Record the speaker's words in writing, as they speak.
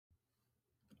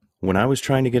When I was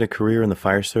trying to get a career in the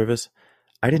fire service,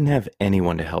 I didn't have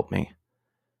anyone to help me.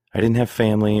 I didn't have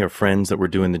family or friends that were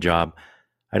doing the job.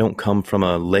 I don't come from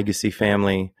a legacy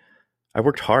family. I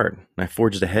worked hard, and I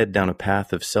forged ahead down a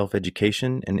path of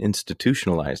self-education and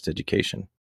institutionalized education.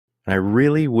 And I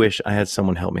really wish I had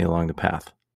someone help me along the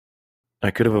path.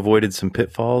 I could have avoided some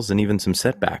pitfalls and even some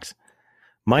setbacks.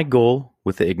 My goal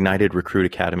with the Ignited Recruit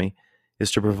Academy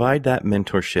is to provide that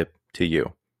mentorship to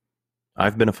you.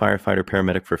 I've been a firefighter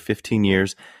paramedic for 15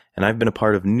 years, and I've been a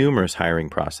part of numerous hiring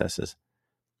processes.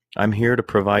 I'm here to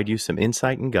provide you some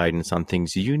insight and guidance on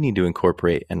things you need to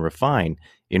incorporate and refine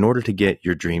in order to get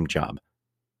your dream job.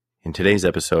 In today's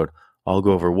episode, I'll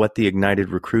go over what the Ignited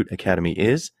Recruit Academy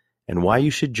is and why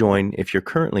you should join if you're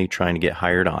currently trying to get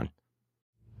hired on.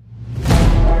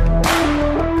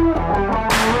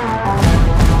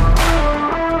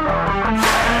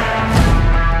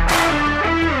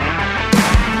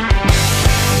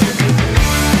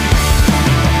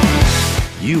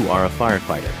 You are a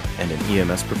firefighter and an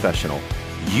EMS professional.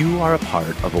 You are a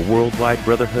part of a worldwide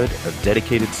brotherhood of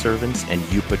dedicated servants, and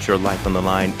you put your life on the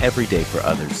line every day for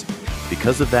others.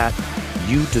 Because of that,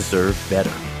 you deserve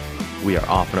better. We are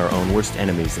often our own worst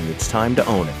enemies, and it's time to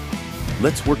own it.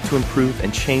 Let's work to improve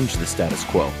and change the status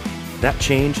quo. That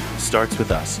change starts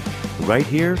with us, right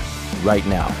here, right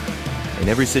now. In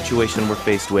every situation we're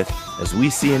faced with, as we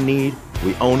see a need,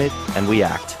 we own it and we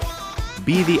act.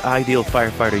 Be the ideal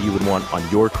firefighter you would want on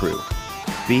your crew.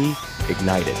 Be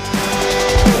ignited.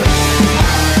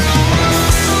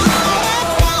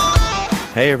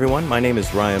 Hey everyone, my name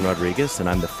is Ryan Rodriguez, and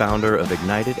I'm the founder of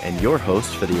Ignited and your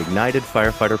host for the Ignited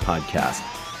Firefighter Podcast.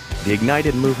 The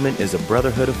Ignited movement is a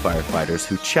brotherhood of firefighters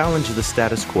who challenge the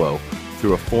status quo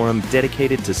through a forum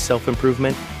dedicated to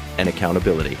self-improvement and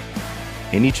accountability.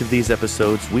 In each of these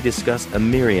episodes, we discuss a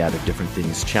myriad of different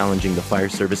things challenging the fire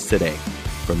service today,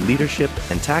 from leadership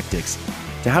and tactics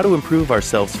to how to improve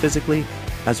ourselves physically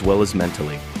as well as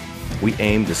mentally. We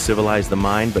aim to civilize the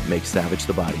mind but make savage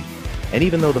the body. And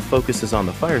even though the focus is on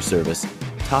the fire service,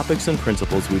 topics and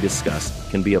principles we discuss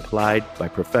can be applied by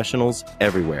professionals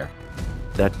everywhere.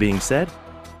 That being said,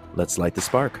 let's light the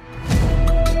spark.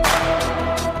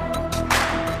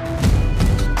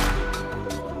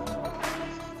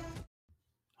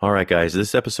 All right, guys,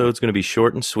 this episode is going to be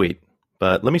short and sweet,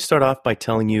 but let me start off by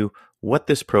telling you what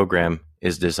this program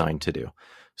is designed to do.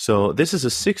 So this is a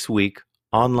 6-week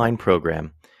online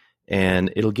program,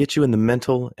 and it'll get you in the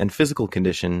mental and physical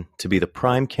condition to be the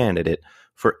prime candidate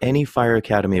for any fire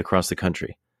academy across the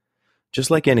country. Just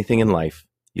like anything in life,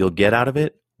 you'll get out of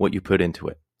it what you put into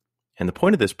it. And the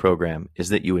point of this program is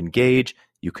that you engage,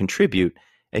 you contribute,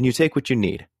 and you take what you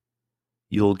need.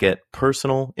 You'll get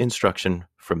personal instruction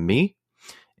from me.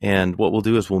 And what we'll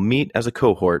do is we'll meet as a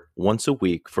cohort once a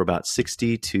week for about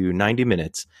 60 to 90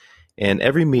 minutes. And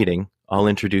every meeting, I'll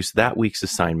introduce that week's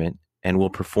assignment, and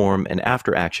we'll perform an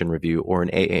after-action review, or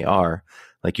an AAR,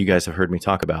 like you guys have heard me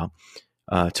talk about,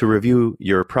 to review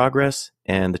your progress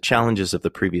and the challenges of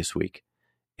the previous week.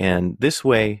 And this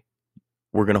way,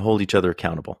 we're going to hold each other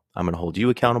accountable. I'm going to hold you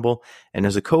accountable. And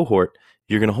as a cohort,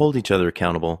 you're going to hold each other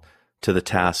accountable to the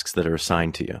tasks that are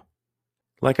assigned to you.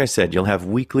 Like I said, you'll have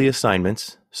weekly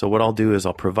assignments. So what I'll do is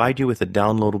I'll provide you with a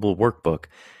downloadable workbook,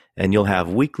 and you'll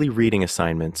have weekly reading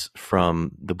assignments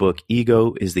from the book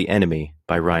Ego is the Enemy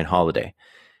by Ryan Holiday.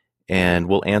 And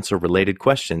we'll answer related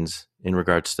questions in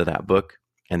regards to that book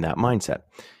and that mindset.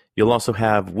 You'll also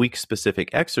have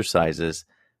week-specific exercises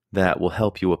that will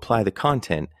help you apply the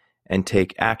content and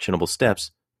take actionable steps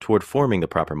toward forming the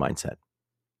proper mindset.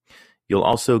 You'll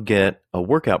also get a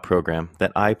workout program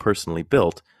that I personally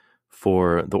built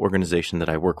for the organization that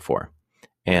I work for,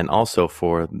 and also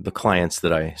for the clients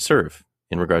that I serve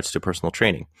in regards to personal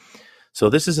training. So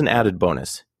this is an added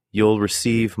bonus. You'll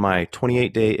receive my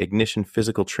 28-day Ignition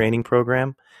Physical Training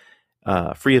Program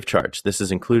free of charge. This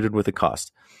is included with the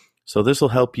cost. So this will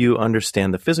help you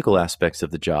understand the physical aspects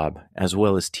of the job, as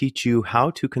well as teach you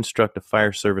how to construct a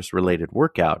fire service-related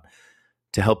workout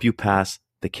to help you pass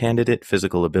the Candidate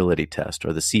Physical Ability Test,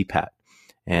 or the CPAT.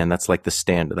 And that's like the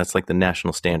standard. That's like the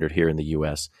national standard here in the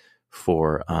U.S.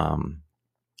 for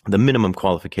the minimum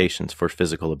qualifications for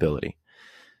physical ability.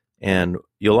 And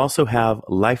you'll also have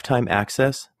lifetime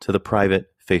access to the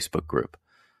private Facebook group.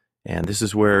 And this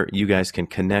is where you guys can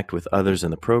connect with others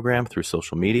in the program through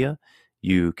social media.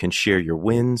 You can share your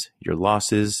wins, your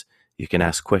losses. You can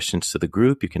ask questions to the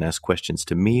group. You can ask questions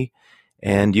to me.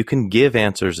 And you can give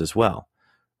answers as well,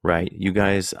 right? You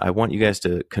guys, I want you guys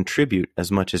to contribute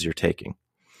as much as you're taking.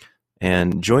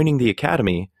 And joining the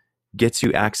Academy gets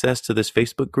you access to this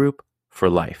Facebook group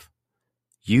for life.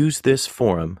 Use this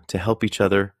forum to help each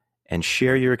other and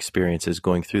share your experiences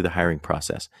going through the hiring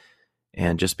process.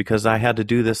 And just because I had to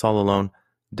do this all alone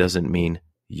doesn't mean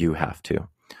you have to.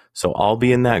 So I'll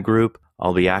be in that group.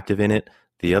 I'll be active in it.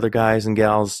 The other guys and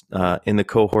gals in the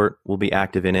cohort will be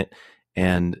active in it.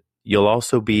 And you'll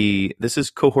also be, this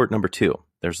is cohort number 2.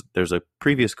 There's a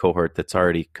previous cohort that's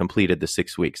already completed the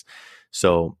 6 weeks.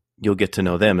 So you'll get to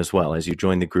know them as well. As you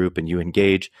join the group and you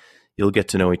engage, you'll get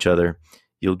to know each other.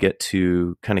 You'll get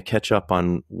to kind of catch up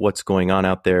on what's going on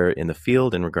out there in the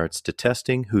field in regards to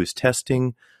testing, who's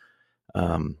testing,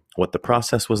 what the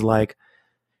process was like.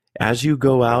 As you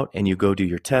go out and you go do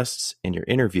your tests and your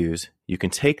interviews, you can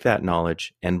take that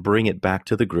knowledge and bring it back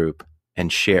to the group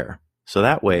and share. So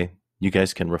that way, you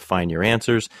guys can refine your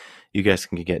answers. You guys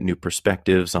can get new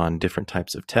perspectives on different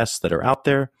types of tests that are out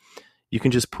there. You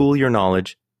can just pool your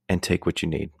knowledge and take what you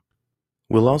need.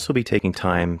 We'll also be taking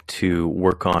time to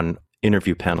work on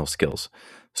interview panel skills.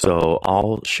 So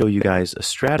I'll show you guys a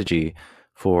strategy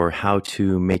for how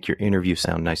to make your interview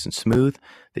sound nice and smooth,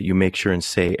 that you make sure and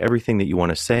say everything that you want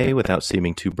to say without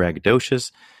seeming too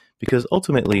braggadocious, because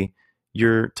ultimately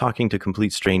you're talking to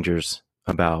complete strangers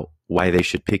about why they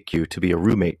should pick you to be a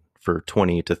roommate for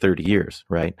 20 to 30 years,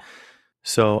 right?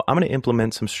 So I'm going to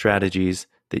implement some strategies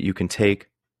that you can take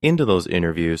into those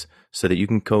interviews so that you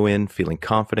can go in feeling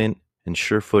confident and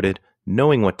sure-footed,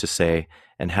 knowing what to say,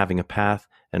 and having a path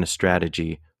and a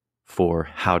strategy for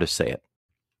how to say it.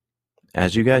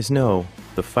 As you guys know,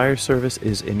 the fire service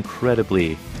is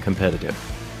incredibly competitive.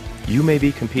 You may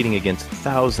be competing against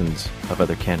thousands of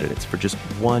other candidates for just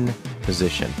one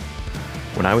position.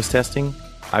 When I was testing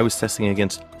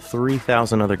against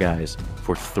 3,000 other guys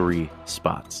for 3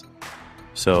 spots.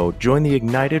 So join the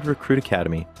Ignited Recruit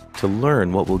Academy to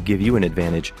learn what will give you an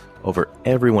advantage over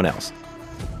everyone else.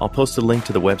 I'll post a link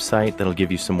to the website that'll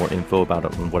give you some more info about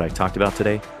what I talked about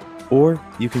today. Or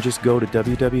you can just go to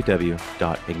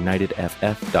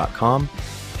www.ignitedff.com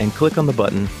and click on the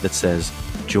button that says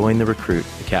Join the Recruit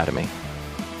Academy.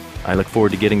 I look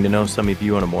forward to getting to know some of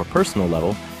you on a more personal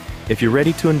level. If you're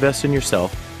ready to invest in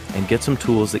yourself and get some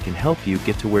tools that can help you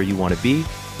get to where you want to be,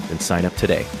 then sign up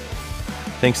today.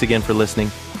 Thanks again for listening,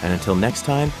 and until next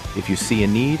time, if you see a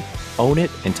need, own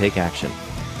it and take action.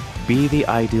 Be the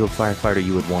ideal firefighter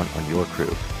you would want on your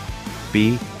crew.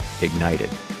 Be ignited.